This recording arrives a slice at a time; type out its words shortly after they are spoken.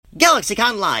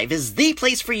GalaxyCon Live is the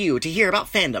place for you to hear about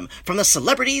fandom from the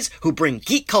celebrities who bring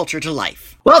geek culture to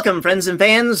life. Welcome, friends and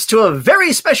fans, to a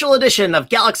very special edition of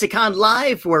GalaxyCon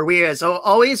Live, where we, as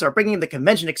always, are bringing the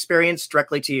convention experience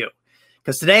directly to you.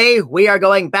 Because today, we are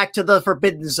going back to the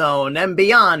Forbidden Zone and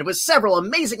beyond with several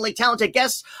amazingly talented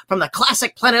guests from the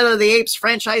classic Planet of the Apes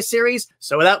franchise series.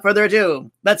 So without further ado,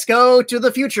 let's go to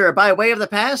the future by way of the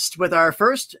past with our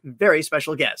first very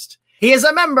special guest. He is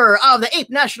a member of the Ape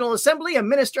National Assembly, a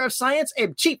Minister of Science,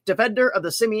 and Chief Defender of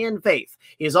the Simian Faith.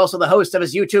 He is also the host of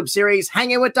his YouTube series,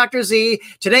 Hanging with Dr. Z.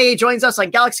 Today, he joins us on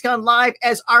GalaxyCon Live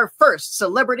as our first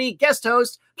celebrity guest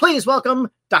host. Please welcome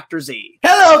Dr. Z.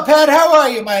 Hello, Pat. How are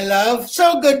you, my love?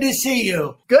 So good to see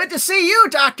you. Good to see you,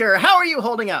 Doctor. How are you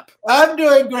holding up? I'm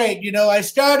doing great. You know, I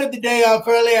started the day off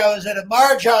early. I was at a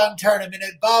Mahjong tournament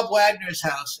at Bob Wagner's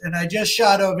house, and I just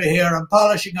shot over here. I'm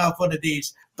polishing off one of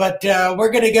these. But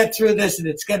we're going to get through this, and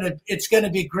it's going to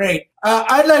be great.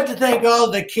 I'd like to thank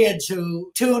all the kids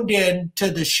who tuned in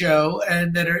to the show,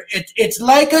 and that are it's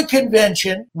like a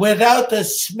convention without the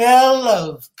smell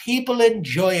of people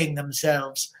enjoying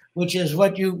themselves, which is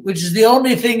the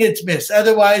only thing that's missed.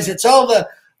 Otherwise, it's all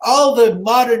the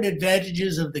modern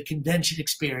advantages of the convention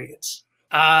experience.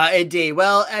 Indeed.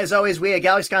 Well, as always, we at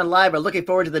GalaxyCon Live are looking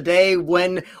forward to the day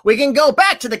when we can go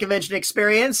back to the convention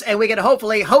experience and we can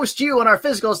hopefully host you on our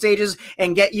physical stages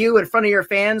and get you in front of your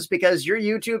fans, because your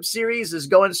YouTube series is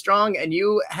going strong and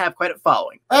you have quite a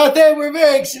following. We're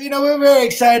very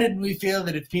excited, and we feel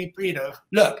that if people,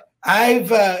 look,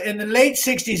 I've, in the late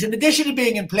 60s, in addition to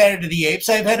being in Planet of the Apes,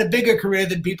 I've had a bigger career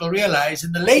than people realize.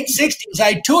 In the late 60s,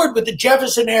 I toured with the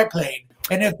Jefferson Airplane.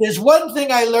 And if there's one thing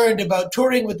I learned about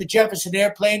touring with the Jefferson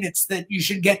Airplane, it's that you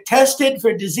should get tested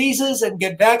for diseases and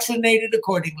get vaccinated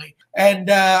accordingly. And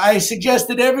I suggest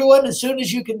that everyone, as soon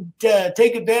as you can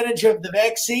take advantage of the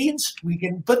vaccines, we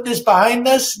can put this behind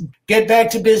us and get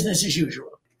back to business as usual.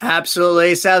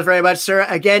 Absolutely. Sounds very much, sir.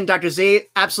 Again, Dr. Z,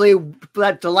 absolutely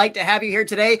delight to have you here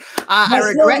today. I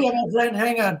regret.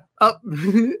 Hang on. Oh.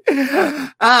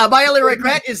 My only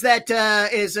regret is that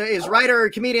is writer,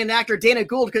 comedian, and actor Dana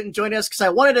Gould couldn't join us, because I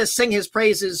wanted to sing his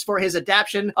praises for his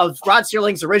adaptation of Rod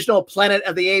Serling's original Planet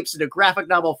of the Apes in a graphic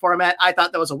novel format. I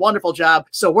thought that was a wonderful job.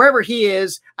 So wherever he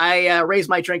is, I raise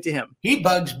my drink to him. He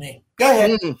bugs me. Go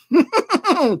ahead.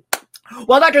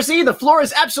 Well, Dr. Z, the floor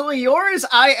is absolutely yours.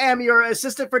 I am your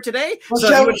assistant for today. Well,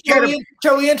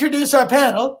 shall we introduce our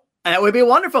panel? That would be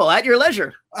wonderful. At your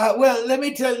leisure. Well, let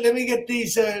me get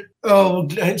these. Sorry,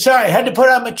 I had to put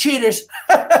on my cheaters.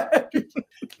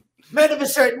 Men of a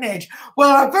certain age. Well,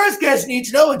 our first guest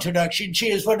needs no introduction. She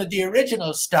is one of the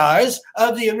original stars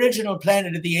of the original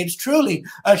Planet of the Apes, truly.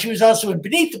 She was also in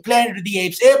Beneath the Planet of the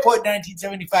Apes, Airport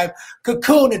 1975,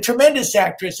 Cocoon, a tremendous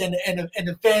actress and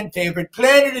a fan favorite.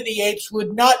 Planet of the Apes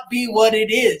would not be what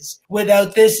it is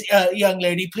without this young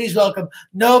lady. Please welcome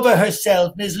Nova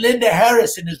herself. Ms. Linda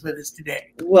Harrison is with us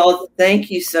today. Well, thank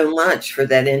you so much for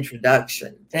that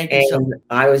introduction. Thank you so much.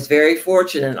 I was very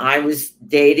fortunate. I was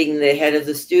dating the head of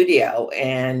the studio,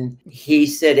 and he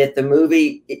said if the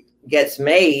movie gets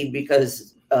made,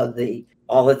 because of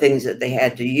all the things that they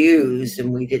had to use,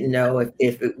 and we didn't know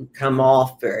if it would come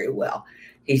off very well,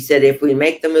 he said, if we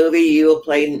make the movie, you'll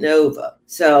play Nova.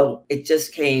 So it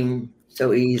just came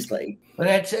so easily. Well,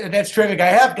 that's terrific. I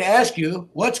have to ask you,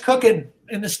 what's cooking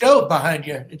in the stove behind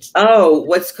you?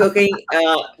 What's cooking?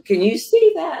 Can you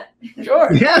see that?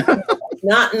 Sure. Yeah.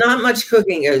 Not much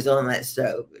cooking goes on that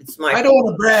stove. I don't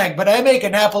want to brag, but I make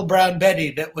an apple brown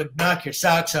Betty that would knock your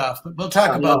socks off. But we'll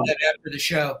talk about that after the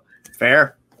show.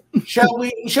 Fair. Shall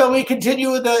we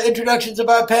continue with the introductions of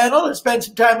our panel and spend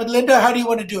some time with Linda? How do you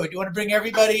want to do it? Do you want to bring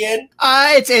everybody in?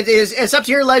 It's up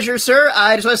to your leisure, sir.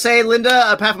 I just want to say, Linda,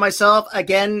 on behalf of myself,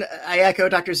 again, I echo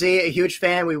Dr. Z, a huge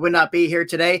fan. We would not be here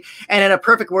today. And in a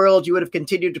perfect world, you would have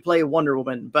continued to play Wonder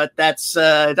Woman. But that's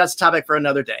a topic for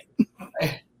another day.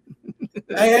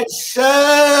 I had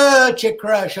such a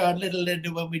crush on little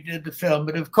Linda when we did the film,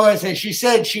 but of course, as she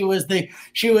said, she was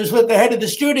with the head of the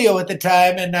studio at the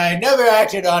time, and I never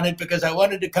acted on it because I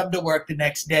wanted to come to work the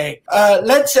next day.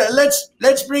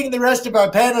 Let's bring the rest of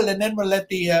our panel, and then we'll let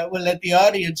the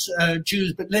audience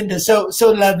choose. But Linda, so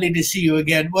lovely to see you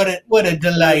again. What a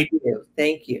delight.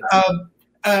 Thank you.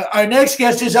 Our next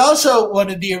guest is also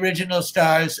one of the original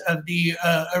stars of the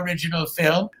original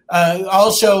film.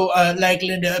 Also, like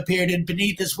Linda, appeared in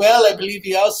Beneath as well. I believe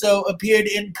he also appeared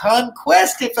in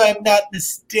Conquest, if I'm not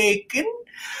mistaken.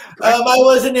 I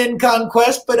wasn't in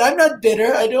Conquest, but I'm not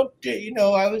bitter. I don't,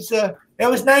 I was... That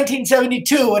was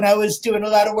 1972 when I was doing a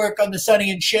lot of work on the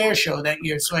Sonny and Cher show that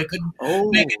year, so I couldn't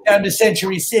make it down to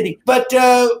Century City. But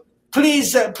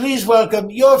please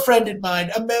welcome your friend and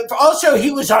mine. Also,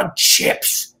 he was on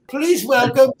Chips. please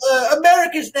welcome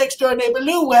America's next door neighbor,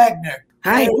 Lou Wagner.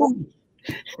 Hi.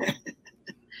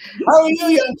 How are you,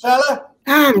 young fella?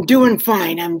 I'm doing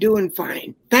fine.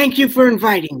 Thank you for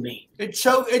inviting me. It's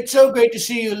so great to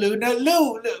see you, Lou. Now,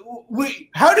 Lou,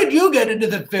 how did you get into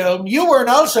the film? You weren't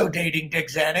also dating Dick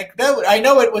Zanuck. I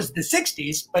know it was the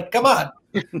 60s, but come on.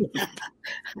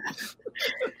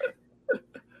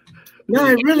 No,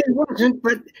 I really wasn't,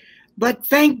 but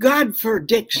thank God for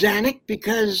Dick Zanuck,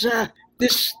 because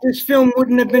this film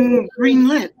wouldn't have been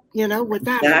greenlit,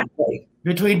 without him. Exactly.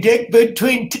 Between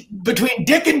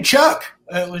Dick and Chuck,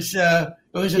 it was a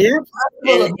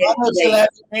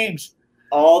names.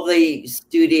 All the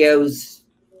studios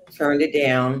turned it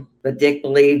down, but Dick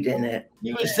believed in it.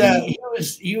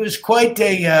 He was quite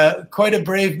a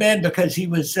brave man, because he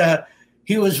was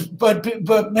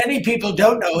but many people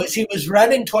don't know is he was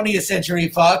running 20th Century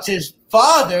Fox. His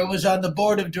father was on the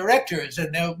board of directors,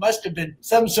 and there must have been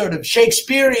some sort of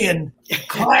Shakespearean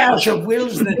clash of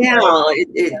wills.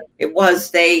 It was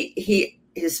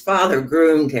his father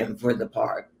groomed him for the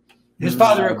part. His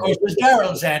father, of course, was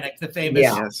Darryl Zanuck, the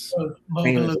famous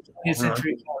mogul of 20th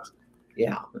Century Fox.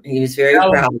 Yeah, he was very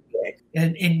proud of it.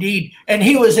 And indeed, and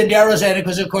he was, and Darryl Zanuck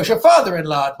was, of course, your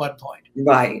father-in-law at one point.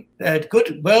 Right.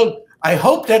 Good. Well, I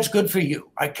hope that's good for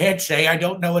you. I can't say. I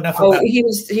don't know enough about him. He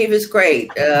was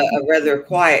great. A rather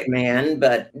quiet man,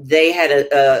 but they had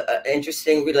a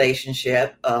interesting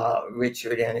relationship,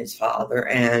 Richard and his father,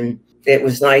 and it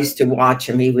was nice to watch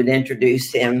him. He would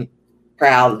introduce him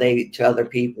proudly to other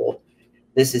people.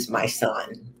 This is my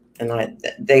son, and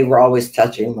they were always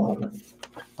touching moments.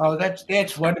 Oh, that's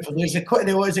wonderful.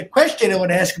 There was a question I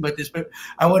want to ask about this, but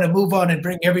I want to move on and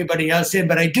bring everybody else in.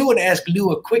 But I do want to ask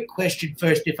Lou a quick question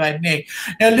first, if I may.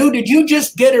 Now, Lou, did you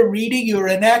just get a reading? You're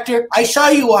an actor. I saw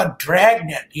you on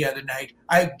Dragnet the other night.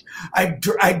 I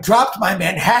dropped my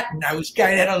Manhattan. I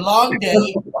had a long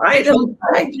day. I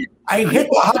hit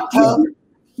the hot tub.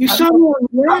 You saw me on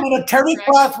where? I'm in a terry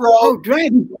cloth robe. Oh,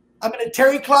 Dragnet. I'm in a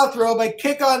terry cloth robe. I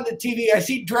kick on the TV. I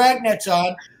see Dragnet's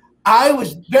on. I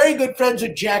was very good friends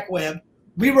with Jack Webb.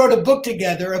 We wrote a book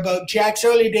together about Jack's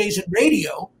early days in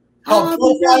radio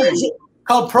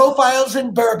called Profiles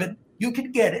in Bourbon. You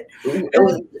can get it.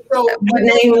 What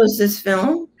name was this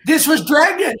film? This was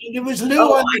Dragnet. It was Lou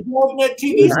on the Dragnet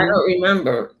TV. I don't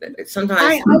remember. Sometimes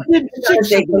I did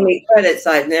they give me credits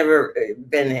I've never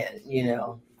been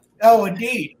in, Oh,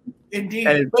 indeed. But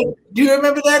do you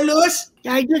remember that, Louis?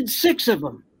 I did 6 of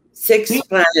them. 6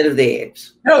 Planet of the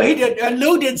Apes. No, he did.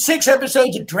 Lou did 6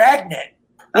 episodes of Dragnet.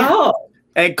 Oh.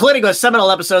 Including a seminal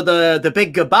episode, the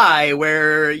Big Goodbye,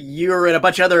 where you and a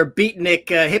bunch of other beatnik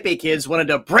hippie kids wanted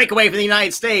to break away from the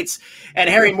United States, and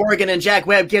Harry Morgan and Jack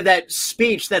Webb give that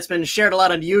speech that's been shared a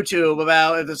lot on YouTube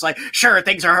about it's like, sure,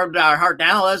 things are hard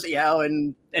now,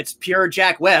 and it's pure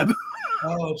Jack Webb.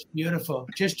 Oh, it's beautiful.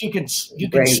 Just you can smell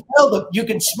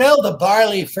the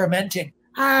barley fermenting.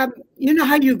 You know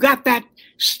how you got that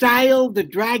style, the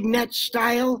Dragnet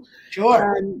style?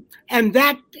 Sure. And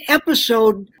that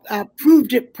episode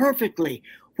proved it perfectly.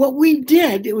 What we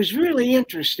did, it was really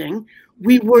interesting.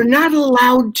 We were not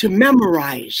allowed to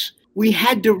memorize. We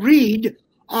had to read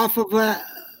off of a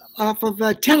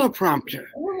teleprompter.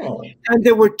 Oh. And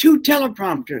there were 2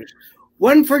 teleprompters,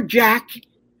 one for Jack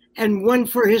and one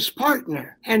for his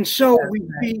partner. And so we'd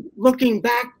be looking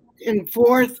back and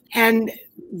forth and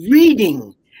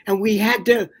reading. And we had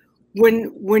to,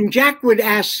 when Jack would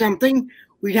ask something,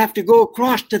 we'd have to go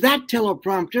across to that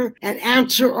teleprompter and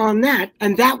answer on that.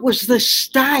 And that was the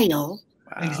style.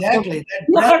 Exactly.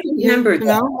 I remember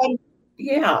that.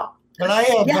 Yeah. But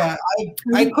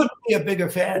I couldn't be a bigger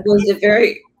fan. Was it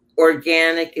very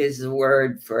organic is the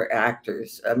word for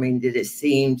actors? I mean, did it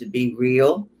seem to be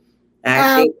real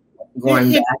acting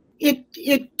going back?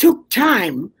 It took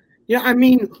time. I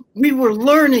mean, we were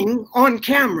learning on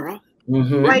camera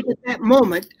right at that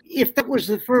moment. If that was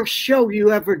the first show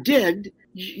you ever did,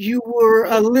 you were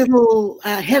a little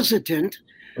hesitant,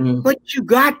 but you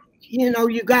got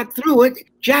through it.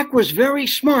 Jack was very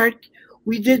smart.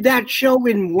 We did that show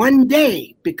in 1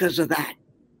 day because of that.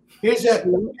 Here's a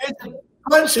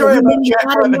fun story about Jack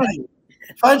Webb.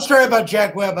 Fun story about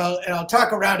Jack Webb, and I'll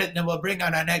talk around it, and then we'll bring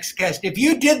on our next guest. If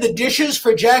you did the dishes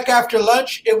for Jack after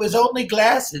lunch, it was only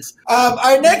glasses.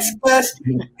 Our next guest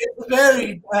is a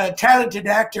very talented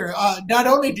actor. Not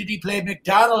only did he play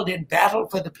McDonald in Battle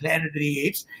for the Planet of the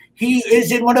Apes, he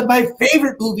is in one of my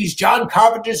favorite movies, John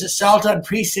Carpenter's Assault on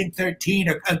Precinct 13,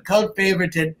 a cult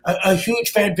favorite and a huge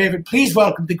fan favorite. Please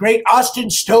welcome the great Austin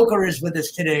Stoker is with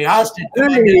us today. Austin.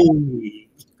 Hey.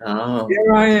 Oh.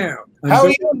 Here I am. How are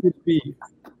you?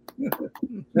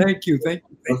 Thank you.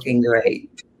 Looking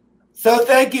great. So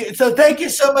thank you. So thank you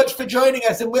so much for joining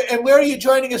us. And where are you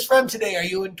joining us from today? Are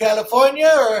you in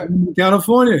California or? In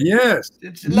California, yes.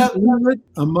 It's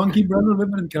A monkey brother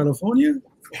living in California.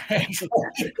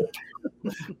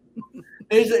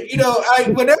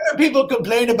 Whenever people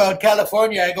complain about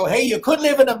California, I go, "Hey, you could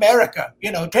live in America.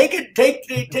 Take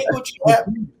what you have."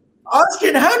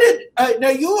 Austin, how did now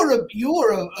you were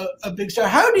a big star?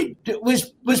 How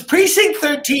was Precinct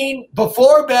 13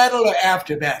 before Battle or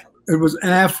after Battle? It was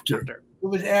after. It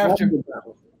was after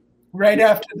Battle. Right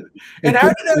after. And how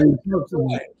did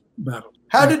Battle?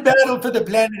 How did Battle for the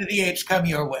Planet of the Apes come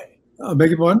your way?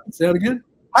 Beg your pardon? Say that again.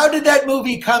 How did that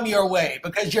movie come your way?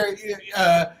 Because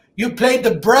you played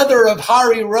the brother of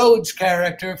Hari Rhodes'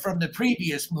 character from the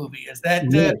previous movie. Is that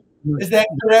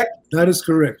correct? That is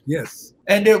correct. Yes.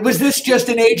 And was this just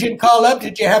an agent call up?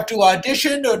 Did you have to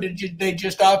audition, or they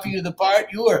just offer you the part?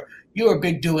 You were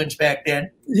big doings back then.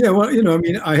 Yeah. Well,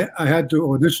 I had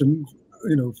to audition,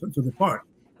 for the part.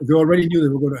 They already knew they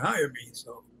were going to hire me,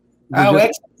 so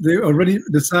they already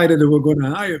decided they were going to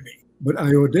hire me. But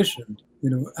I auditioned,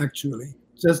 actually,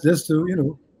 just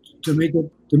to to make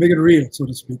it real, so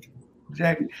to speak.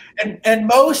 Exactly. And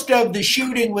most of the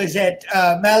shooting was at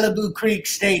Malibu Creek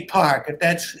State Park.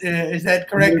 Is that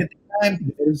correct at the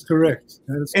time? That is correct.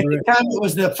 At the time, it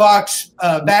was the Fox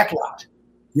backlot.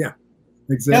 Yeah,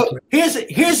 exactly. Now,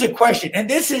 here's a question, and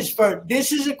this is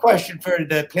a question for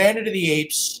the Planet of the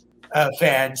Apes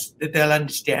fans that they'll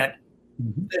understand.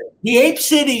 Mm-hmm. The Ape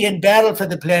City in Battle for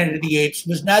the Planet of the Apes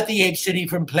was not the Ape City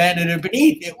from Planet or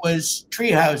Beneath. It was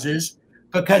tree houses,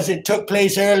 because it took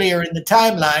place earlier in the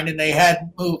timeline and they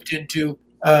hadn't moved into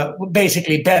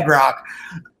basically bedrock.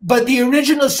 But the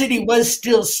original city was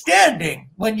still standing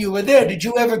when you were there. Did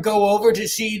you ever go over to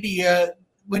see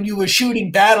when you were shooting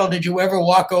Battle, did you ever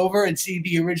walk over and see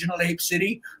the original Ape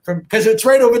City? Because it's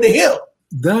right over the hill.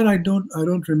 That I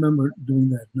don't remember doing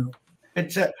that, no.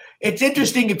 It's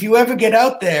interesting if you ever get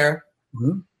out there,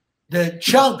 mm-hmm. the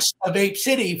chunks of Ape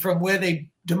City from where they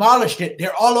demolished it,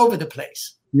 they're all over the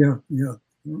place. Yeah.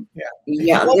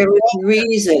 Yeah, there was a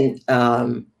reason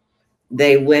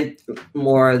they went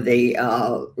more the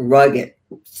rugged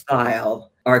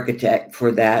style architect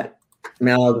for that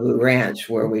Malibu Ranch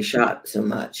where we shot so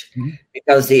much, mm-hmm.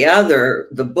 because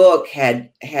the book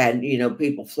had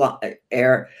people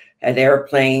had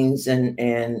airplanes and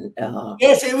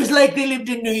yes, it was like they lived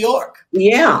in New York.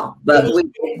 Yeah, but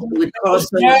we cost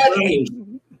so much money.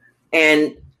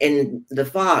 And in the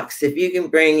Fox, if you can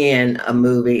bring in a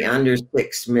movie under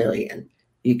 $6 million,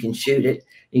 you can shoot it.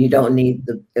 And you don't need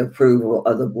the approval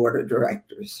of the board of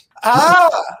directors.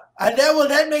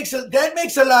 That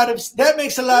makes a lot of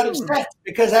sense,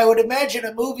 because I would imagine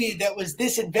a movie that was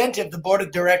this inventive, the board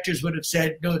of directors would have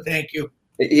said no, thank you.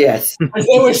 Yes, because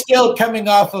they were still coming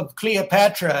off of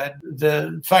Cleopatra and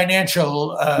the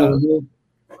financial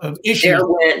issue. There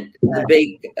went the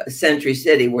big Century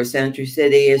City, where Century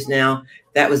City is now.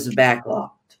 That was the backlot.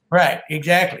 Right,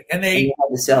 exactly. And they had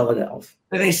to sell it off.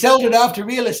 They sold it off to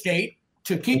real estate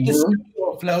to keep the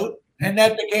studio afloat, and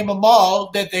that became a mall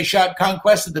that they shot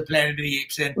Conquest of the Planet of the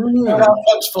Apes in. It all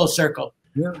comes full circle.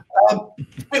 Yeah.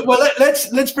 Well,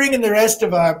 let's bring in the rest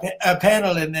of our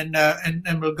panel, and then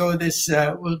and we'll go this.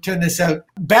 We'll turn this out.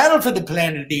 Battle for the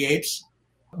Planet of the Apes,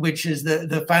 which is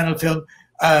the final film,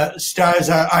 stars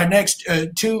our next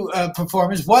two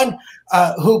performers. One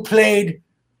who played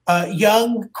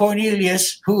young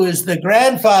Cornelius, who is the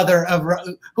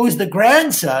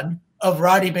grandson of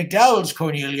Roddy McDowall's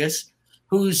Cornelius,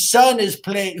 whose son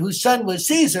was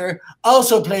Caesar,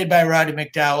 also played by Roddy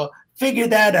McDowall. Figure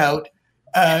that out.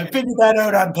 Figure that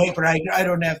out on paper. I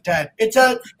don't have time. It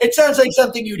sounds like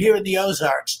something you'd hear in the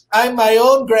Ozarks. I'm my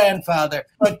own grandfather.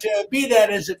 But be that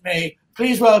as it may,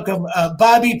 please welcome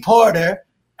Bobby Porter,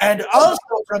 and also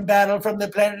from Battle from the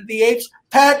Planet of the Apes,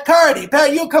 Pat Carty.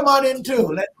 Pat, you come on in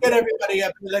too. Let's get everybody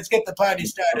up here. Let's get the party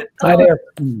started. Hi there.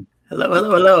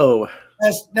 Hello.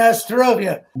 Nice to know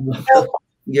you.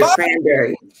 Your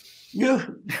cranberry.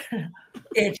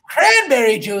 It's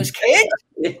cranberry juice, kid.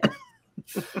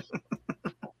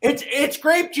 It's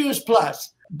grape juice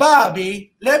plus.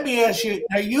 Bobby, let me ask you.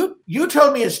 Now you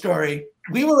told me a story.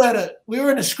 We were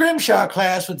in a scrimshaw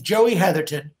class with Joey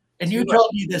Heatherton, and you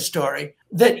told me this story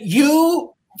that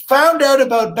you found out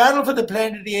about Battle for the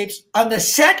Planet of the Apes on the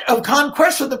set of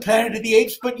Conquest of the Planet of the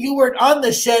Apes, but you weren't on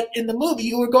the set in the movie.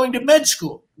 You were going to med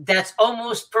school. That's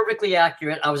almost perfectly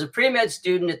accurate. I was a pre-med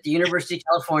student at the University of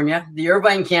California. The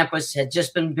Irvine campus had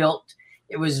just been built.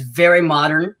 It was very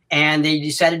modern, and they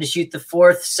decided to shoot the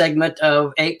fourth segment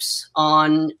of Apes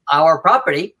on our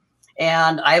property.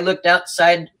 And I looked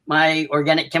outside my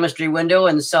organic chemistry window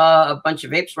and saw a bunch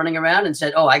of apes running around and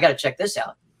said, "Oh, I got to check this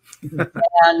out."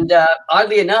 And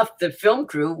oddly enough, the film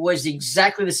crew was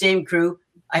exactly the same crew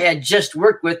I had just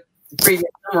worked with the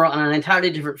previous summer on an entirely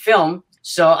different film.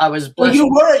 So I was blessed.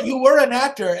 Well, you were an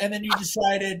actor, and then you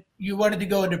decided you wanted to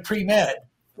go into pre-med.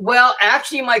 Well,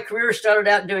 actually, my career started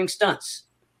out doing stunts.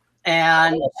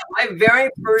 And my very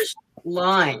first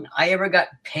line I ever got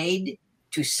paid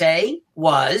to say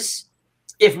was,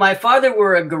 if my father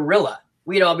were a gorilla,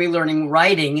 we'd all be learning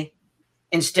writing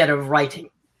instead of writing.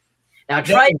 Now,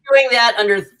 try doing that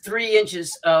under 3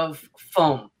 inches of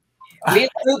foam. We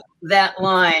looped that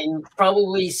line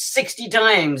probably 60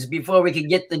 times before we could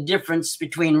get the difference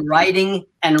between writing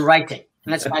and writing.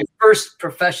 And that's my first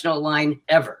professional line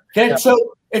ever. So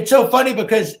it's so funny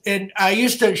because I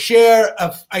used to share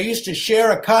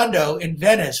a condo in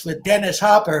Venice with Dennis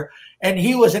Hopper, and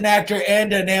he was an actor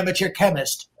and an amateur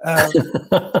chemist. True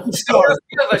story. A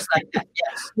few of us like that,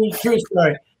 yes. True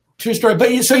story.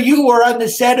 But so you were on the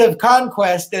set of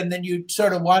Conquest, and then you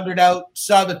sort of wandered out,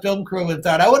 saw the film crew, and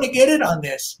thought, I want to get in on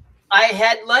this. I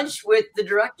had lunch with the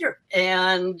director,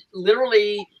 and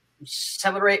literally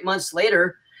 7 or 8 months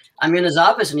later, I'm in his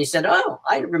office, and he said, "Oh,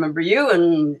 I remember you."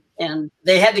 And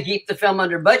they had to keep the film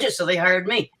under budget, so they hired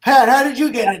me. Pat, how did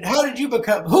you get it? How did you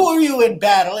become? Who were you in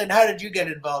Battle, and how did you get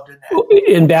involved in that?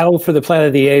 In Battle for the Planet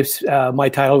of the Apes, my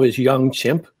title was Young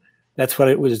Chimp. That's what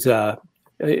it was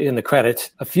in the credits.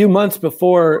 A few months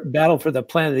before Battle for the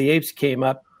Planet of the Apes came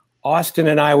up, Austin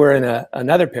and I were in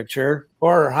another picture,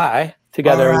 Horror High,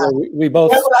 together. We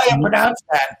both. How would I pronounce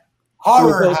that?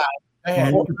 Horror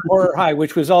High. Horror High,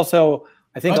 which was also,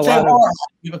 I think, a lot of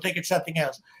people think it's something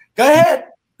else. Go ahead.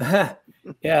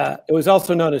 Yeah, it was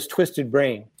also known as Twisted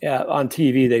Brain. Yeah, on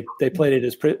TV they played it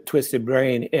as Twisted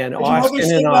Brain, and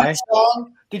Austin and I.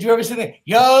 Did you ever sing it?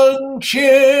 Young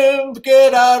chimp,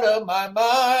 get out of my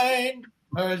mind.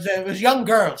 Or it was Young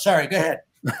Girl. Sorry, go ahead.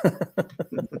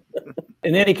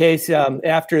 In any case,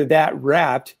 after that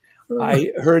wrapped,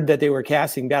 I heard that they were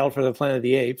casting Battle for the Planet of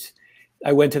the Apes.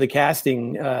 I went to the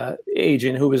casting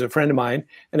agent, who was a friend of mine,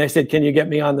 and I said, "Can you get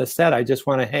me on the set? I just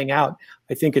want to hang out.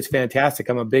 I think it's fantastic.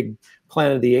 I'm a big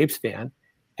Planet of the Apes fan."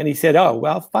 And he said, "Oh,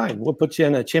 well, fine. We'll put you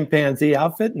in a chimpanzee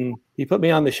outfit." And he put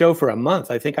me on the show for a month.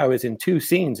 I think I was in 2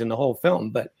 scenes in the whole film,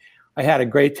 but I had a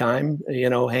great time,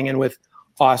 hanging with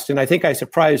Austin. I think I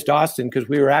surprised Austin because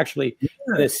we were actually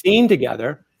in a scene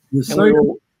together. We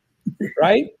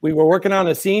were working on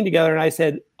a scene together, and I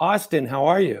said, "Austin, how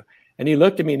are you?" And he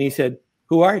looked at me and he said,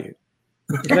 "Who are you?"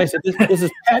 And I said, this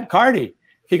is Pat Carty.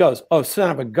 He goes, "Oh, son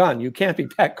of a gun, you can't be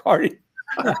Pat Carty."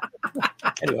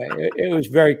 Anyway, it was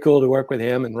very cool to work with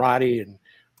him and Roddy and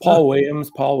Paul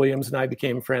Williams. Paul Williams and I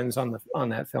became friends on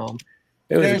that film.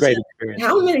 It was a great experience.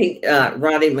 How many,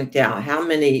 Roddy McDowall, how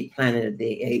many Planet of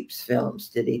the Apes films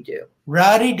did he do?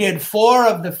 Roddy did 4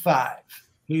 of the 5.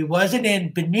 He wasn't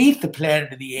in Beneath the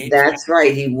Planet of the Apes. That's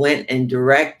right. He went and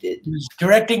directed. He was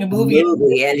directing a movie.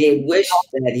 And he wished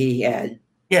that he had.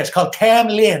 Yeah, it's called Tam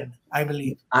Lin, I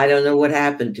believe. I don't know what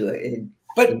happened to it.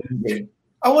 But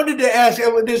I wanted to ask,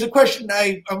 there's a question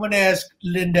I want to ask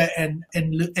Linda and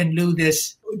Lou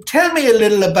this. Tell me a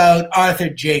little about Arthur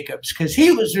Jacobs, because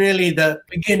he was really the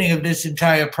beginning of this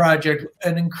entire project,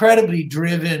 an incredibly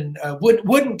driven,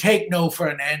 wouldn't take no for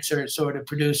an answer sort of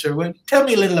producer. Tell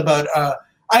me a little about,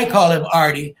 I call him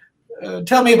Artie.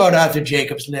 Tell me about Arthur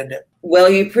Jacobs, Linda. Well,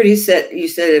 you said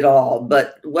it all,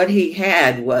 but what he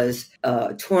had was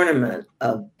a tournament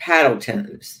of paddle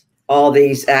tennis. All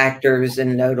these actors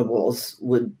and notables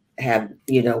would have,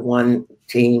 one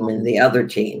team and the other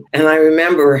team. And I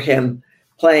remember him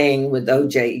playing with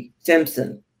O.J.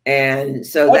 Simpson. And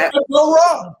so what could go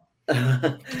wrong?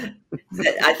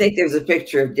 I think there's a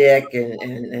picture of Dick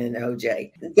and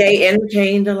O.J. They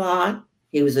entertained a lot.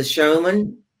 He was a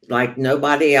showman like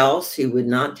nobody else. He would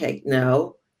not take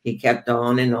no. He kept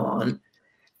on.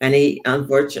 And he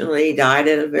unfortunately died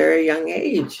at a very young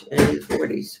age, in his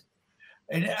 40s.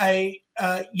 And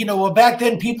back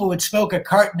then people would smoke a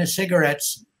carton of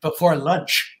cigarettes before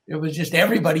lunch. It was just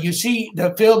everybody. You see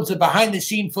the films, the behind the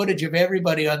scene footage of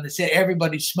everybody on the set,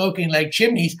 everybody smoking like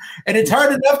chimneys. And it's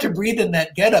hard enough to breathe in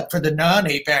that getup for the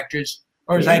non-ape actors,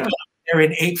 or as I call it, they're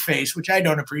in ape face, which I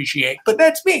don't appreciate. But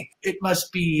that's me. It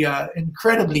must be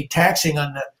incredibly taxing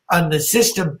on the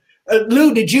system.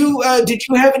 Lou, did you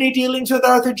have any dealings with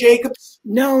Arthur Jacobs?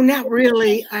 No, not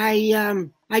really.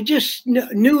 I just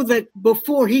knew that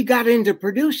before he got into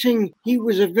producing, he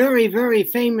was a very, very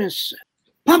famous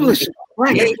publicist.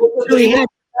 Right. He had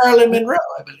Marilyn Monroe,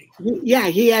 I believe. Yeah,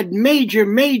 he had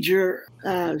major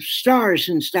stars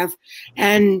and stuff,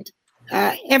 and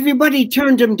everybody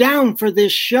turned him down for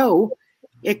this show,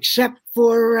 except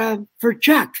for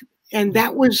Chuck, and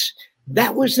that was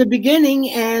the beginning.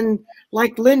 And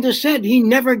like Linda said, he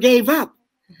never gave up.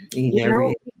 He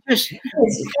never. Just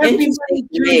everybody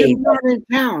turned him on in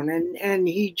town, and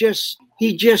he just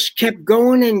kept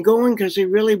going and going because he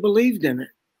really believed in it.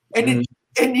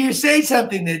 And you say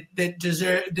something that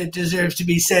deserves to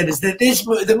be said is that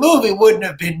the movie wouldn't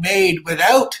have been made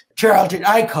without Charlton.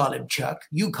 I call him Chuck.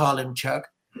 You call him Chuck.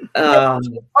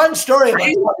 Fun story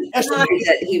about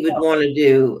that he would want to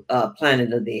do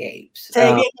Planet of the Apes.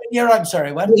 I'm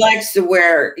sorry. What? He likes to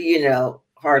wear,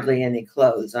 hardly any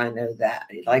clothes. I know that.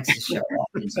 He likes to show off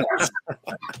his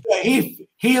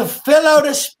He'll fill out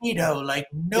a Speedo like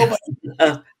nobody.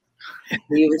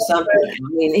 He was something. I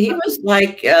mean, he was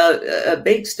like a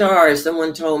big star.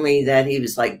 Someone told me that he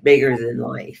was like bigger than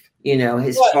life.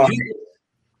 His heart.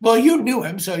 Well, you knew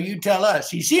him, so you tell us.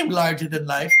 He seemed larger than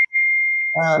life.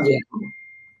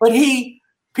 But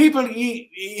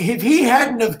if he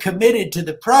hadn't have committed to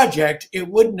the project, it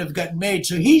wouldn't have gotten made.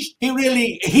 So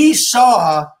he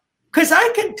saw, because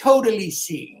I can totally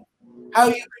see how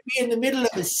you could be in the middle of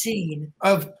a scene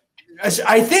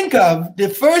I think of the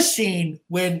first scene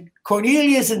when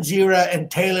Cornelius and Zira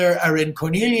and Taylor are in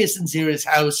Cornelius and Zira's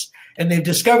house, and they've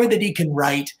discovered that he can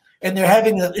write, and they're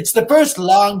it's the first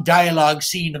long dialogue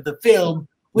scene of the film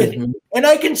with him. And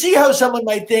I can see how someone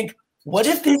might think, what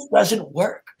if this doesn't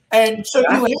work? And so you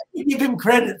have to give him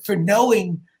credit for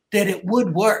knowing that it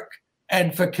would work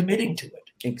and for committing to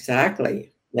it.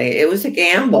 Exactly. It was a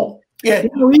gamble. Yeah.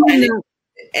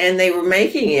 And they were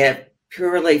making it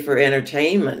purely for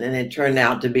entertainment, and it turned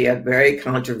out to be a very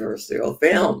controversial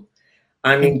film.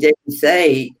 I mean, didn't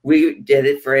say we did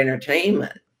it for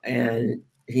entertainment, and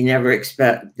he never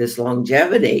expected this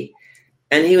longevity.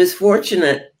 And he was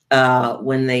fortunate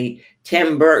when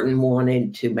Tim Burton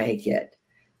wanted to make it,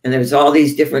 and there was all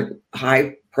these different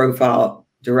high-profile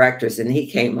directors, and he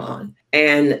came on.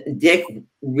 And Dick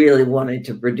really wanted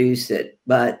to produce it,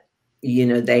 but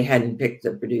they hadn't picked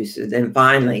the producer. Then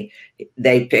finally,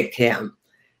 they picked him,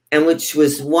 and which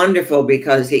was wonderful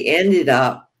because he ended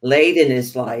up late in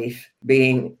his life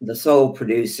being the sole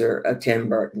producer of Tim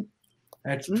Burton.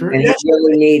 That's true. And he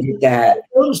really needed that.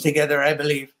 Those together, I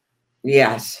believe.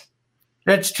 Yes.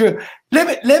 That's true.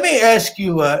 Let me ask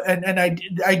you, and I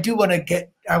want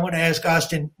to ask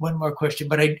Austin one more question,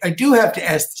 but I do have to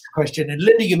ask this question. And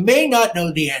Linda, you may not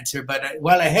know the answer, but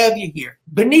while I have you here,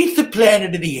 Beneath the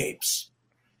Planet of the Apes,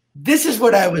 this is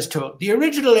what I was told. The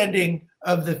original ending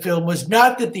of the film was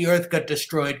not that the Earth got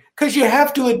destroyed, because you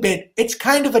have to admit, it's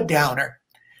kind of a downer.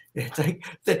 It's like,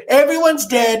 everyone's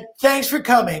dead, thanks for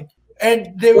coming. And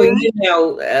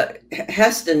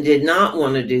Heston did not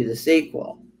want to do the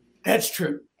sequel. That's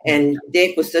true. And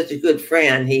Dick was such a good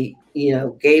friend. He,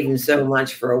 gave him so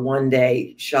much for a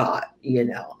one-day shot.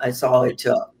 That's all it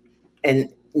took. And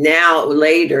now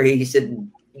later he said,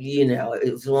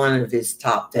 it was one of his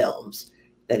top films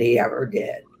that he ever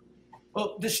did.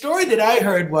 Well, the story that I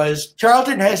heard was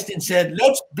Charlton Heston said,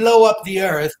 let's blow up the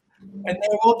Earth and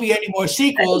there won't be any more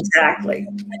sequels. Exactly.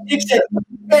 And Dick said, you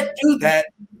can't do that.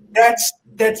 That's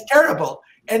terrible.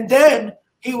 And then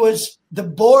the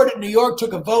board in New York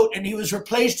took a vote and he was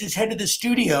replaced as head of the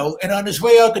studio. And on his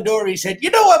way out the door, he said,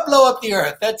 you know what? Blow up the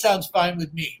Earth. That sounds fine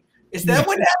with me. Is that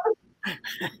what happened?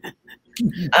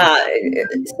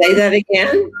 Say that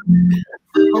again.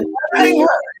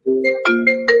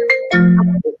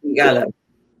 You gotta.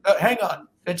 Hang on.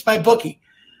 It's my bookie.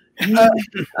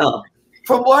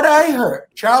 From what I heard,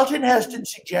 Charlton Heston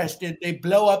suggested they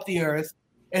blow up the Earth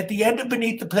at the end of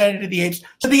Beneath the Planet of the Apes.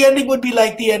 So the ending would be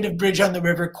like the end of Bridge on the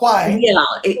River Kwai. Yeah,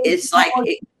 it's like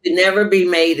it could never be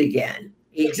made again.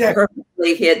 He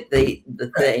perfectly hit the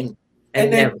thing.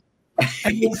 And then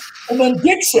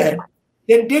Dick said,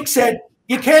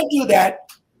 you can't do that.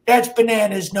 That's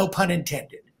bananas, no pun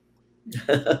intended.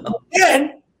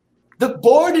 Then the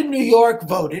board in New York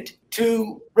voted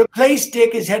to replace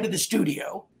Dick as head of the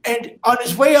studio. And on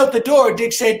his way out the door,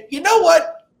 Dick said, you know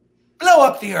what? Blow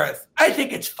up the Earth. I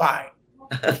think it's fine.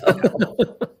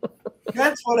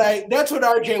 That's what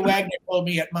R.J. Wagner told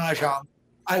me at Mahjong.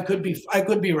 I could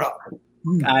be wrong.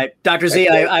 Dr. Z,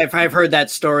 I've heard that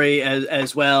story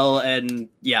as well, and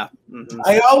yeah. Mm-hmm.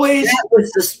 That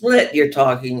was the split you're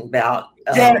talking about.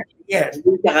 Yes.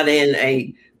 We got in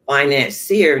a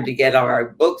financier to get our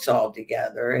books all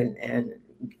together and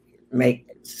make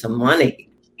some money.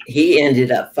 He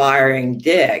ended up firing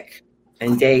Dick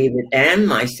and David and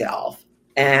myself,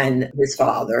 and his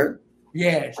father.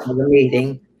 Yes. At the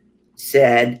meeting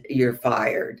said, "You're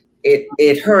fired."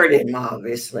 It hurt him,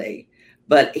 obviously,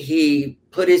 but he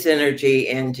put his energy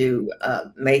into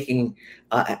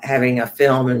having a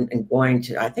film and going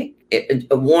to, I think,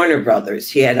 Warner Brothers.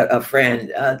 He had a friend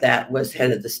that was head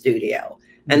of the studio,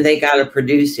 and they got a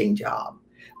producing job.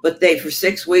 But for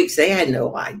 6 weeks, they had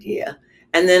no idea.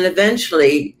 And then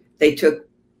eventually they took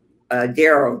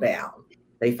Darrow down.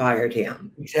 They fired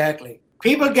him. Exactly.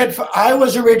 I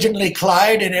was originally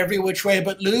Clyde in Every Which Way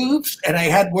But Loose, and I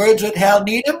had words with Hal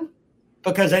Needham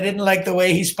because I didn't like the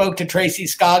way he spoke to Tracy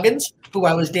Scoggins, who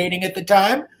I was dating at the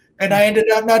time. And I ended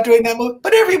up not doing that movie.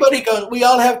 But everybody goes, we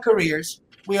all have careers.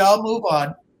 We all move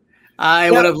on.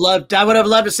 I would have loved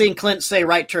to see Clint say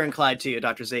 "Right Turn, Clyde" to you,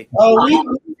 Dr. Z.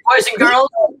 Boys and girls,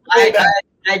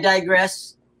 I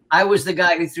digress. I was the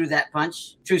guy who threw that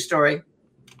punch. True story.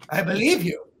 I believe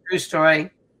you. True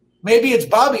story. Maybe it's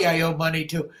Bobby I owe money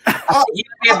to. You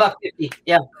pay $1.50.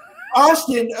 Yeah.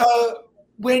 Austin,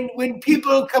 when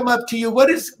people come up to you,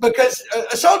 because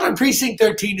Assault on Precinct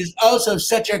 13 is also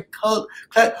such a cult.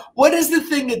 What is the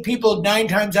thing that people 9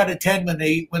 times out of 10 when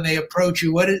they approach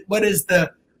you? What is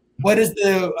the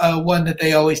one that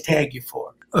they always tag you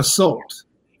for? Assault.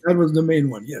 That was the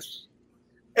main one. Yes.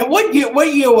 And what year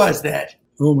was that?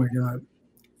 Oh my God.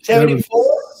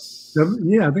 74?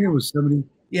 Yeah, I think it was 70.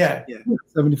 Yeah.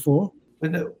 74.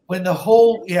 When the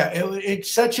whole it's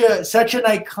such an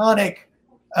iconic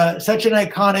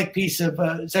piece of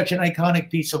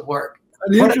work.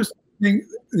 The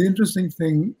interesting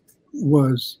thing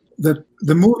was that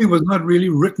the movie was not really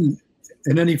written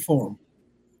in any form.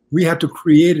 We had to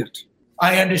create it.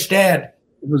 I understand.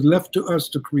 It was left to us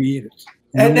to create it.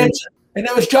 And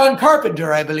that was John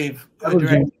Carpenter, I believe.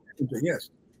 Yes.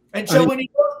 And so when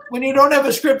you don't have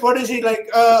a script, what is he like?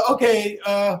 Okay.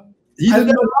 He didn't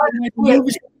know.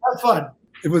 Have fun.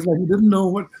 It was like he didn't know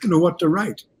what to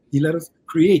write. He let us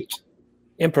create,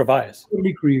 improvise.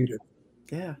 Totally creative.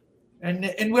 Yeah.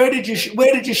 And where did you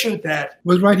shoot that? It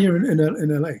was right here in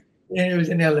L.A. Yeah, it was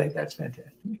in L.A. That's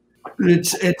fantastic.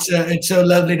 It's so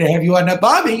lovely to have you on. Now,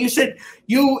 Bobby, you said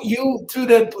you through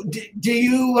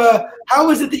the how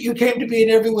was it that you came to be in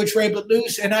Every Which Way But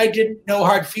Loose? And I didn't know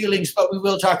hard feelings, but we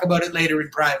will talk about it later in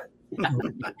private.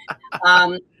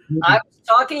 I was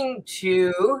talking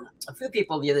to a few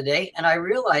people the other day, and I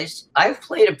realized I've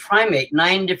played a primate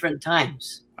 9 different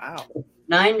times. Wow.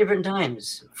 9 different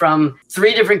times, from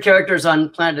 3 different characters on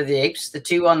Planet of the Apes, the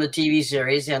 2 on the TV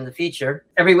series and the feature,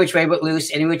 Every Which Way But Loose,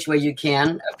 Any Which Way You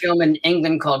Can, a film in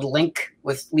England called Link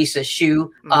with Lisa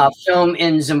Shue, a film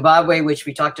in Zimbabwe, which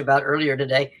we talked about earlier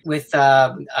today, with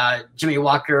Jimmy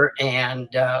Walker and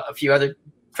a few other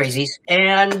crazies,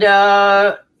 and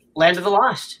Land of the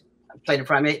Lost. I played a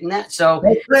primate in that. So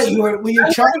that's great. Were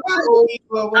you trying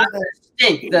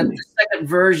the second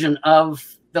version of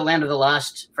the Land of the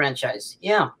Lost franchise.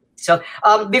 Yeah. So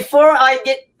before I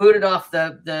get booted off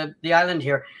the island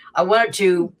here, I wanted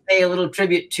to pay a little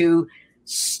tribute to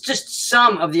just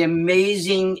some of the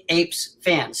amazing Apes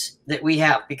fans that we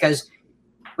have, because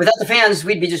without the fans,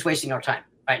 we'd be just wasting our time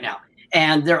right now.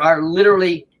 And there are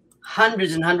literally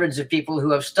hundreds and hundreds of people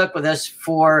who have stuck with us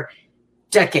for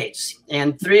decades.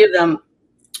 And 3 of them,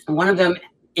 one of them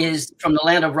is from the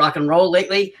land of rock and roll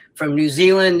lately, from New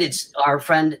Zealand. It's our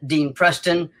friend Dean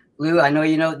Preston. Lou, I know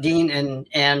you know Dean,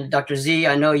 and Dr. Z,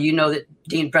 I know you know that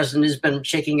Dean Preston has been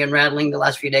shaking and rattling the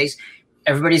last few days.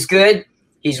 Everybody's good.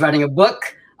 He's writing a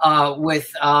book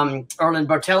with Erlyn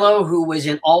Bartello, who was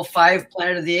in all 5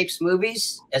 Planet of the Apes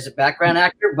movies as a background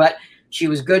actor, but she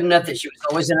was good enough that she was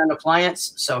always in an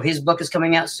appliance. So his book is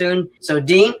coming out soon. So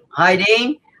Dean, hi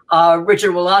Dean.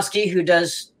 Richard Wolosky, who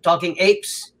does Talking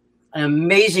Apes, an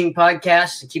amazing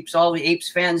podcast. It keeps all the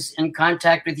Apes fans in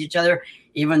contact with each other,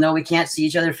 even though we can't see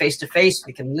each other face to face.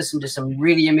 We can listen to some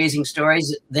really amazing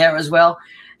stories there as well.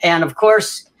 And of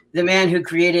course, the man who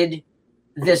created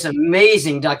this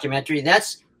amazing documentary,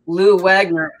 that's Lou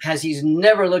Wagner, as he's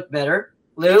never looked better.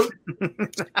 Lou,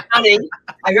 honey,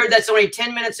 I heard that's only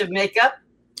 10 minutes of makeup.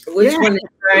 Which one is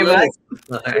very much?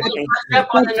 Up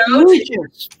on the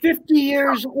nose. 50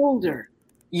 years older.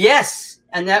 Yes.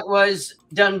 And that was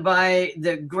done by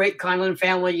the great Conlon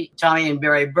family, Tommy and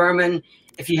Barry Berman.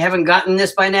 If you haven't gotten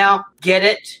this by now, get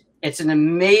it. It's an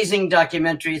amazing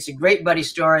documentary. It's a great buddy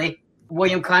story.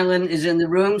 William Conlon is in the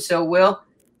room. So, Will,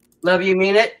 love you,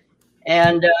 mean it.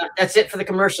 And that's it for the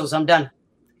commercials. I'm done.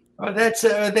 Oh, that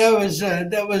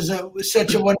was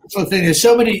such a wonderful thing. There's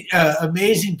so many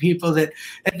amazing people and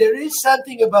there is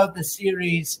something about the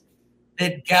series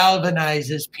that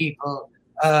galvanizes people.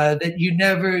 That you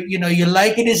never, you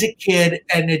like it as a kid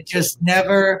and it just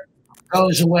never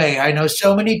goes away. I know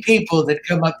so many people that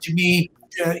come up to me,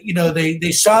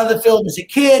 they saw the film as a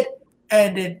kid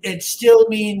and it still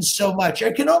means so much.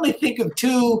 I can only think of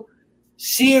 2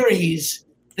 series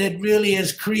that really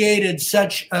has created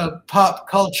such a pop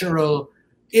cultural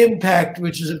impact,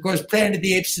 which is, of course, Planet of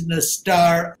the Apes and the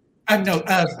Star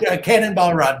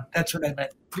Cannonball Run. That's what I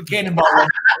meant. Cannonball Run.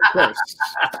 Of course.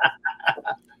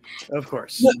 Of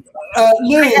course.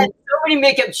 Lou, I had so many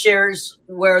makeup chairs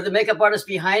where the makeup artist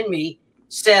behind me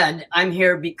said, "I'm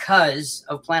here because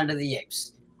of Planet of the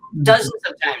Apes." Dozens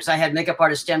of times I had makeup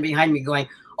artists stand behind me going,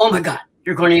 "Oh my God,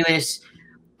 you're Cornelius.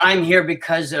 I'm here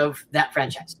because of that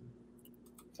franchise."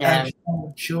 And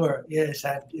I'm sure. Yes,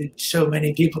 so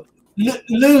many people.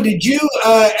 Lou, did you,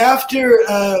 after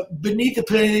Beneath the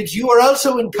Planet of the Apes, you were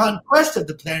also in Conquest of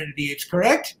the Planet of the Apes,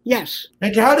 correct? Yes.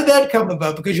 And how did that come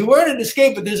about? Because you weren't in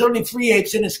Escape, but there's only 3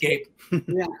 apes in Escape.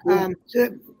 Yeah.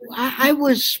 I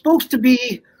was supposed to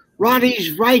be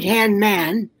Roddy's right-hand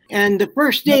man. And the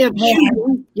first day of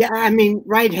shooting,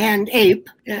 right-hand ape.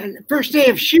 And the first day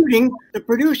of shooting, the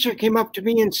producer came up to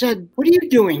me and said, "What are you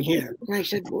doing here?" And I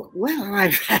said, "Well,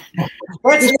 that's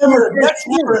never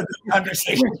a good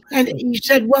conversation." And he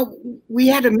said, "Well, we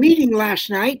had a meeting last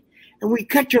night, and we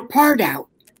cut your part out."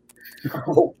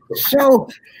 So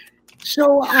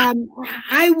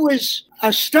I was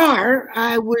a star.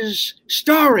 I was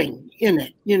starring in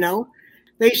it.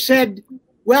 They said,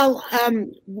 "Well,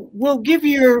 we'll give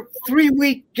you a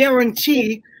 3-week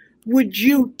guarantee. Would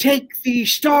you take the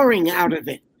starring out of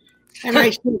it?" And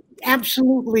I said,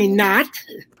 "Absolutely not."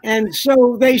 And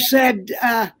so they said,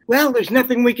 "Well, there's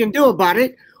nothing we can do about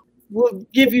it. We'll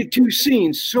give you 2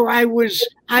 scenes." So I was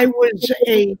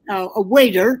a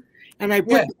waiter, and I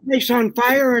put the place on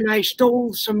fire, and I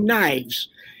stole some knives.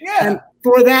 Yeah. And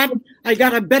for that, I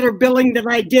got a better billing than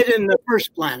I did in the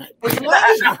first Planet.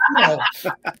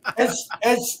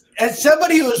 As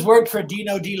somebody who has worked for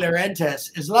Dino De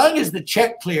Laurentiis, as long as the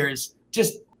check clears,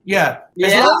 as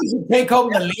long as you take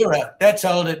home the lira, that's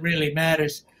all that really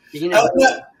matters.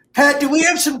 Pat, do we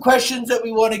have some questions that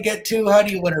we want to get to? How do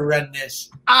you want to run this?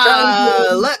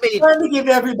 Let me trying to give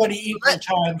everybody equal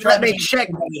time. Let me check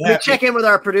in with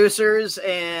our producers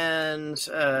and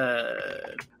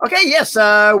okay, yes,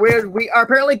 we are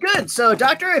apparently good. So,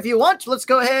 Doctor, if you want, let's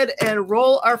go ahead and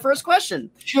roll our first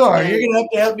question. Sure, you're gonna have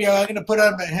to help me out. I'm gonna put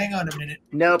on. Hang on a minute.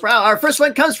 No problem. Our first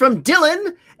one comes from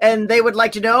Dylan, and they would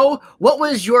like to know what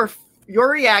was your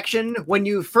reaction when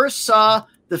you first saw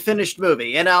the finished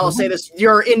movie. And I'll say this,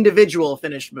 your individual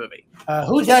finished movie.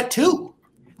 Who's that to?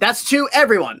 That's to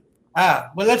everyone.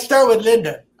 Well, let's start with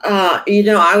Linda.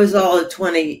 I was all at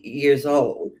 20 years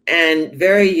old and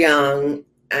very young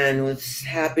and was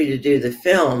happy to do the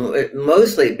film,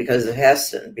 mostly because of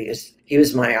Heston, because he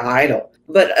was my idol.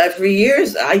 But for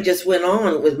years, I just went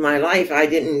on with my life. I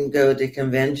didn't go to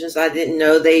conventions. I didn't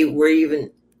know they were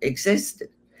even existed.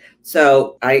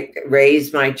 So I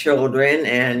raised my children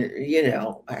and,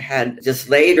 I had just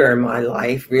later in my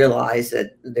life realized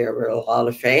that there were a lot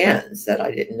of fans that I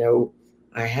didn't know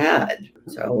I had.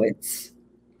 So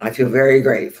I feel very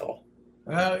grateful.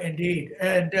 Well, indeed.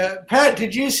 And Pat,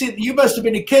 did you see, you must have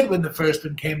been a kid when the first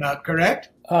one came out, correct?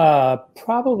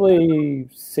 Probably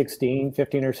 15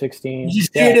 or 16.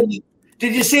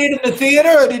 Did you see it in the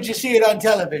theater or did you see it on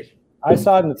television? I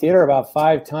saw it in the theater about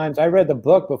 5 times. I read the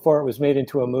book before it was made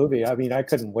into a movie. I mean, I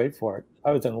couldn't wait for it.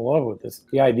 I was in love with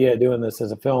the idea of doing this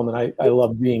as a film, and I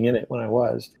loved being in it when I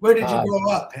was. Where did you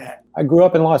grow up, Pat? I grew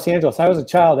up in Los Angeles. I was a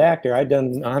child actor. I'd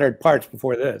done 100 parts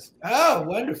before this. Oh,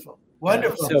 wonderful.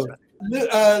 Wonderful.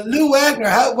 Lou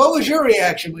Wagner, what was your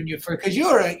reaction when you first, because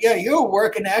you're a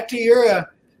working actor.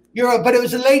 But it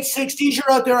was the late 60s.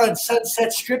 You're out there on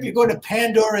Sunset Strip. You're going to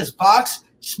Pandora's Box,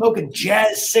 smoking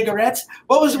jazz cigarettes.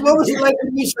 What was it like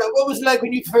when you saw? What was it like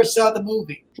when you first saw the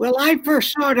movie? Well, I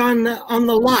first saw it on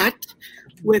the lot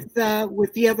with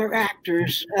the other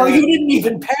actors. Oh, you didn't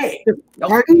even pay.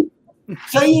 Pardon?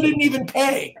 So you didn't even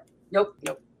pay? Nope.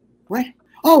 What?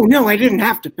 Oh no, I didn't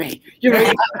have to pay.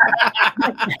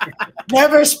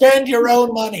 Never spend your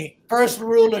own money. First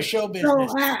rule of show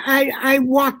business. So I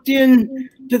walked in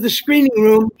to the screening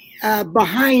room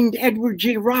behind Edward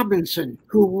G. Robinson,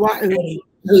 who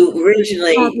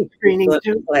originally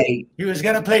played. He was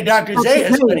going to play Dr.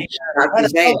 Zaius, but he Dr.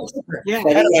 Zaius. Yeah,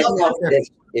 but he had health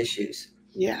issues.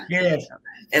 Yeah. Yes.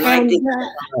 And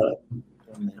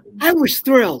I was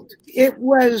thrilled. It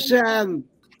was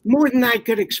more than I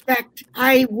could expect.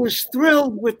 I was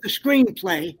thrilled with the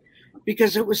screenplay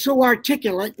because it was so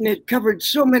articulate and it covered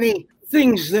so many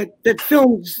things that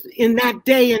films in that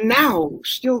day and now,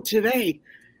 still today,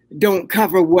 don't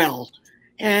cover well.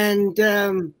 And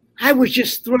I was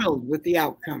just thrilled with the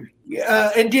outcome.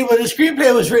 Indeed, well, the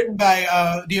screenplay was written by,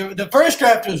 the first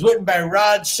draft was written by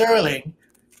Rod Serling.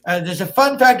 There's a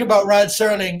fun fact about Rod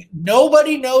Serling.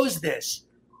 Nobody knows this.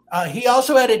 He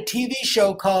also had a TV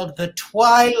show called The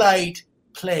Twilight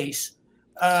Place.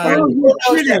 No,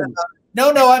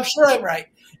 I'm sure I'm right.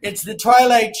 It's the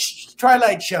Twilight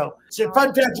Show. So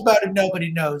fun facts about him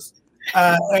nobody knows.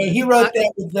 He wrote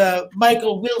that with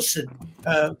Michael Wilson,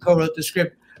 co-wrote the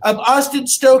script. Austin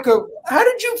Stoker, how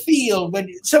did you feel when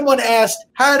someone asked,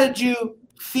 how did you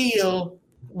feel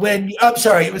when, I'm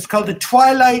sorry, it was called The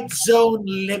Twilight Zone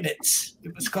Limits,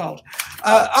 it was called.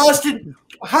 Austin,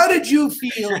 how did you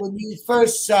feel when you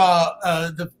first saw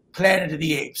the Planet of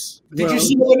the Apes? Did you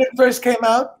see it when it first came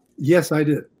out? Yes, I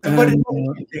did. And what did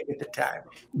you think at the time?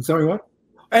 Sorry, what?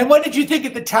 And what did you think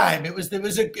at the time? It was a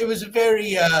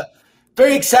very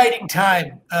very exciting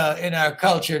time in our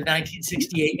culture,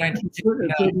 1968,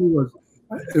 1969.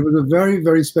 It was a very,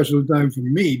 very special time for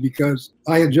me because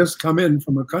I had just come in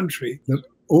from a country that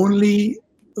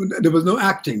there was no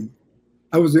acting.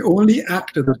 I was the only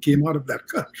actor that came out of that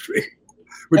country.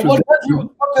 Which what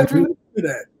country?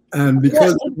 And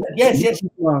because yes.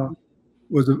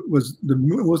 was the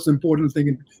most important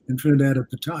thing in Trinidad at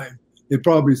the time. It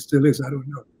probably still is, I don't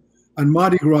know. And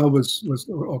Mardi Gras was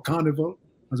or Carnival,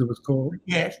 as it was called.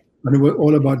 Yes. And it was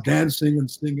all about dancing and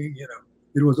singing,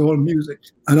 It was all music.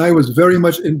 And I was very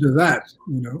much into that,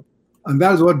 And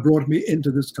that's what brought me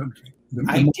into this country.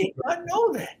 I did not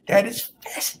know that. That is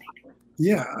fascinating.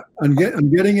 Yeah. And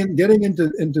getting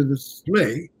into this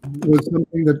play was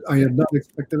something that I had not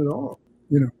expected at all.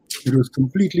 It was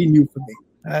completely new for me.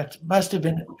 That must have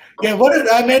been. Yeah,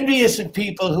 I'm envious of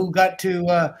people who got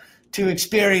to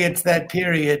experience that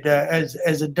period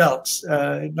as adults.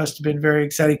 It must have been very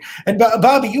exciting. And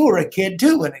Bobby, you were a kid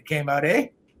too when it came out, eh?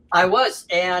 I was,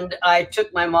 and I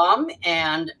took my mom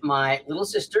and my little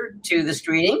sister to the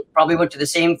screening. Probably went to the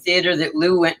same theater that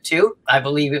Lou went to. I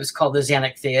believe it was called the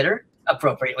Zanuck Theater,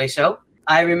 appropriately so.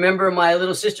 I remember my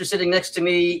little sister sitting next to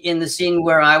me in the scene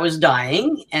where I was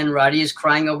dying, and Roddy is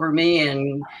crying over me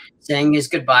and saying his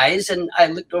goodbyes. And I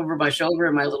looked over my shoulder,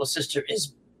 and my little sister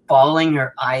is bawling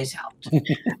her eyes out. And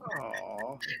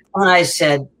I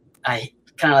said, I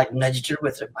kind of like nudged her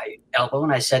with my elbow,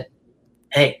 and I said,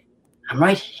 hey, I'm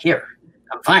right here.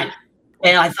 I'm fine.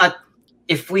 And I thought,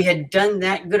 if we had done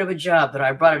that good of a job that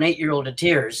I brought an 8-year-old to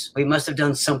tears, we must have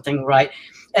done something right.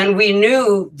 And we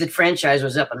knew the franchise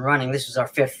was up and running. This was our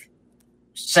 5th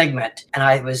segment. And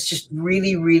I was just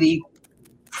really, really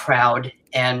proud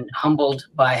and humbled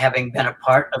by having been a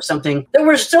part of something that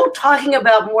we're still talking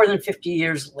about more than 50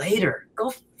 years later.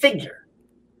 Go figure.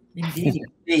 Indeed.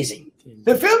 Amazing.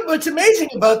 The film, what's amazing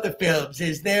about the films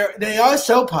is they are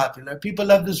so popular. People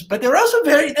love this, but they're also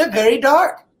very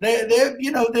dark. There's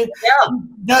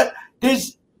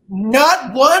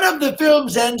not one of the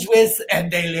films ends with,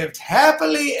 and they lived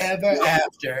happily ever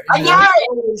after.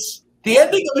 The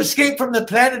ending of Escape from the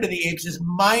Planet of the Apes is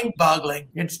mind-boggling.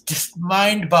 It's just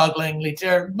mind-bogglingly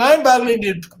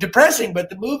depressing, but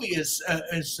the movie is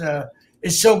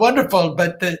so wonderful.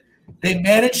 But they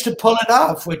managed to pull it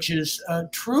off, which is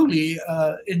truly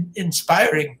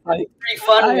inspiring. I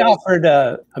offered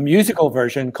a musical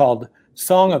version called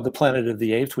Song of the Planet of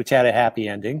the Apes, which had a happy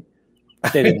ending.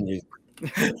 They didn't use it.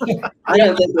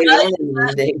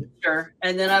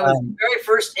 And then I was the very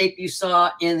first ape you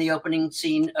saw in the opening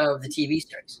scene of the TV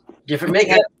series. Different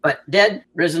makeup, but dead,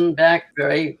 risen back,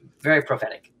 very, very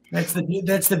prophetic. That's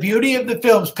the beauty of the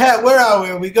films. Pat, where are we?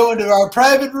 Are we going to our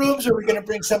private rooms, or are we going to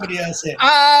bring somebody else in?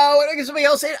 Somebody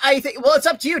else in? I think. Well, it's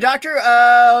up to you, Doctor.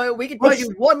 We could probably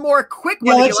do one more quick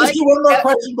one. Yeah, let's just do one more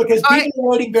question because people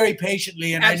are waiting very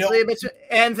patiently, and absolutely.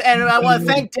 And I want to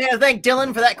thank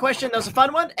Dylan for that question. That was a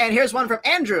fun one. And here's one from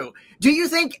Andrew. Do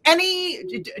any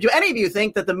of you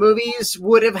think that the movies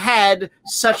would have had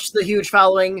such the huge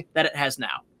following that it has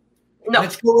now? No.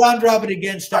 Let's go round robin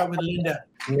again. Start with Linda.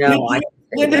 No,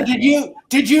 Linda,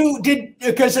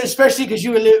 especially because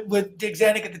you were with Dick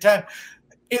Zanuck at the time,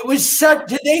 it was such.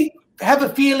 Did they have a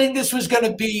feeling this was going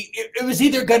to be? It was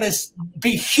either going to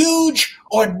be huge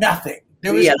or nothing.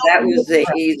 That was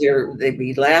either they'd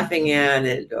be laughing at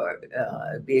it or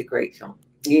it'd be a great film.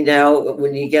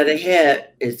 When you get a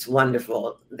hit, it's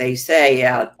wonderful. They say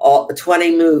all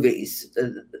 20 movies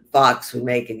Fox would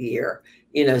make a year.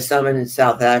 Some in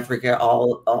South Africa,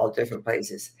 all different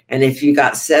places. And if you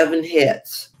got 7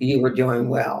 hits, you were doing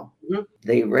well. Mm-hmm.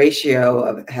 The ratio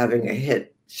of having a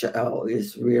hit show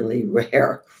is really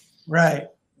rare. Right.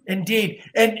 Indeed.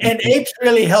 And Apes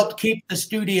really helped keep the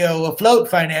studio afloat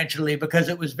financially because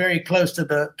it was very close to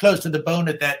the bone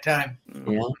at that time.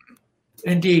 Yeah.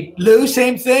 Indeed. Lou,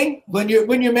 same thing? When you're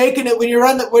making it, when you're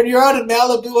out in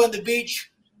Malibu on the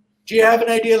beach, do you have an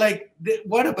idea like,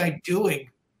 what am I doing?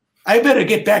 I better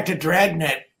get back to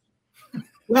Dragnet.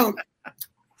 Well,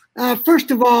 first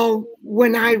of all,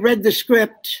 when I read the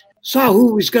script, saw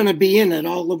who was going to be in it,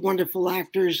 all the wonderful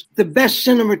actors, the best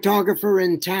cinematographer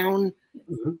in town,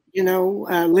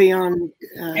 Leon.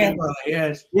 Camroy,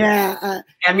 yes. Yeah.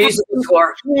 And music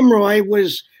score. Camroy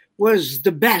was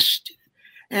the best.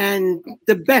 And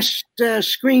the best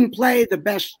screenplay, the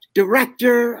best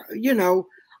director,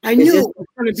 I knew it was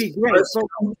going to be great. So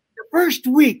the first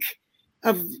week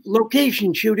of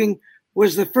location shooting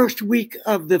was the first week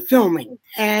of the filming.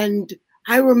 And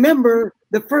I remember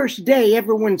the first day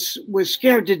everyone was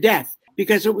scared to death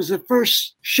because it was the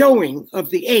first showing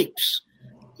of the apes,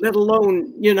 let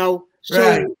alone,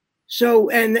 Right. So,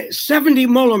 and 70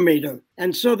 millimeter.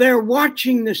 And so they're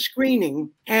watching the screening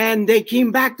and they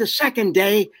came back the second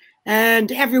day and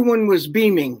everyone was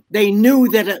beaming. They knew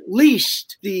that at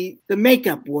least the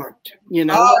makeup worked,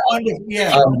 Oh,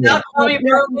 yeah. Tommy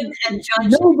Berman and John.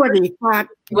 Nobody thought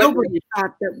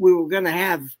that we were going to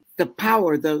have the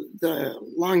power, the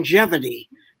longevity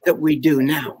that we do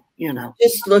now,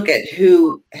 Just look at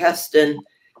who Heston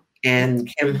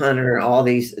and Kim Hunter, all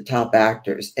these top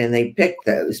actors, and they picked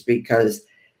those because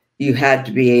you had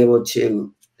to be able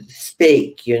to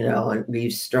speak, and be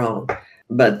strong.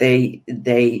 But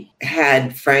they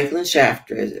had Franklin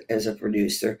Shafter as a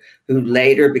producer, who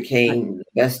later became the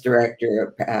best director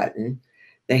of Patton.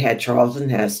 They had Charlton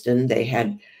Heston. They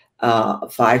had a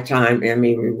 5-time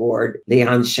Emmy award,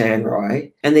 Leon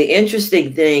Shanroy. And the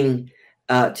interesting thing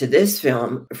to this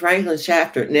film, Franklin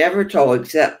Shafter never told,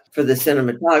 except for the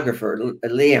cinematographer,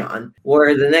 Leon,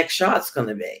 where the next shot's going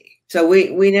to be. So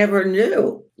we never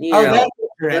knew,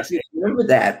 That's remember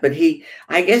that, but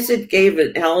I guess it gave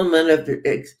an element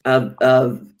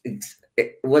of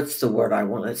what's the word I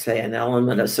want to say? An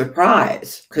element of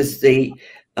surprise, because the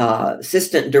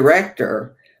assistant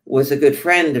director was a good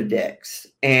friend of Dick's,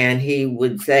 and he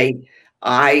would say,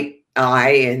 I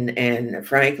and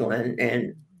Franklin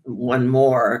and one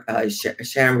more,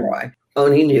 Shamroy,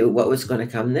 only knew what was going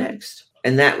to come next,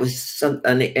 and that was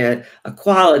a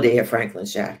quality of Franklin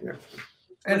Shatner.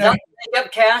 And without the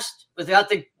makeup cast, without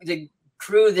the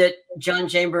crew that John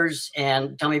Chambers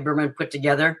and Tommy Berman put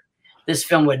together, this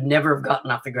film would never have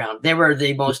gotten off the ground. They were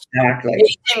the most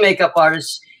amazing makeup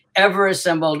artists ever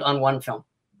assembled on one film,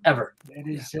 ever.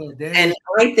 And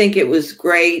I think it was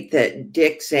great that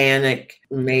Dick Zanuck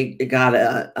got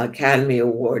an Academy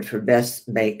Award for Best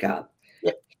Makeup.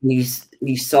 Yep.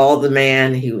 He saw the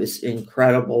man. He was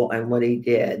incredible, and what he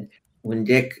did. When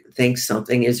Dick thinks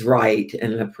something is right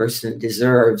and a person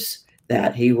deserves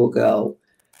that, he will go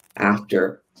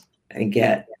after and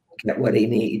get what he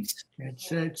needs.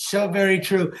 It's so very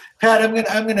true. Pat,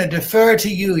 I'm gonna defer to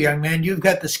you, young man. You've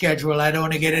got the schedule. I don't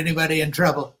want to get anybody in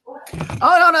trouble.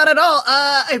 Oh, no, not at all.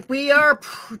 We are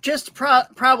just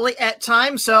probably at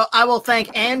time, so I will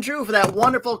thank Andrew for that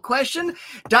wonderful question.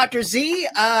 Dr. Z,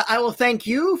 I will thank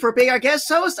you for being our guest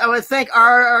host. I would thank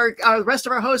our rest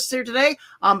of our hosts here today.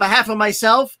 On behalf of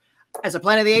myself, as a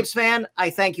Planet of the Apes fan, I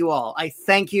thank you all. I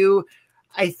thank you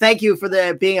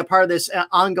for being a part of this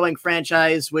ongoing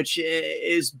franchise, which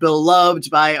is beloved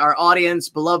by our audience,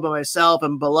 beloved by myself,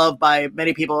 and beloved by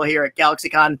many people here at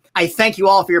GalaxyCon. I thank you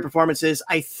all for your performances.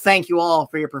 I thank you all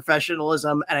for your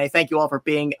professionalism, and I thank you all for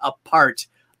being a part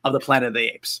of the Planet of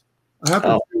the Apes. I have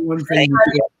to say one thing.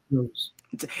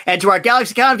 And to our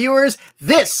GalaxyCon viewers,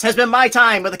 this has been my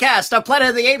time with the cast of Planet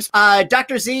of the Apes.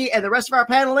 Dr. Z and the rest of our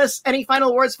panelists, any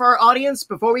final words for our audience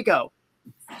before we go?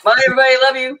 Bye, everybody.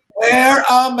 Love you. Wear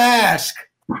a mask.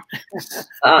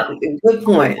 Good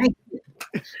point.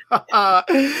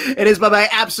 It is my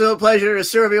absolute pleasure to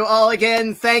serve you all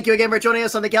again. Thank you again for joining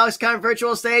us on the GalaxyCon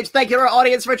virtual stage. Thank you to our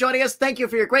audience for joining us. Thank you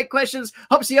for your great questions.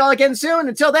 Hope to see you all again soon.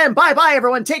 Until then, bye-bye,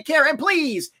 everyone. Take care, and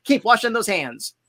please keep washing those hands.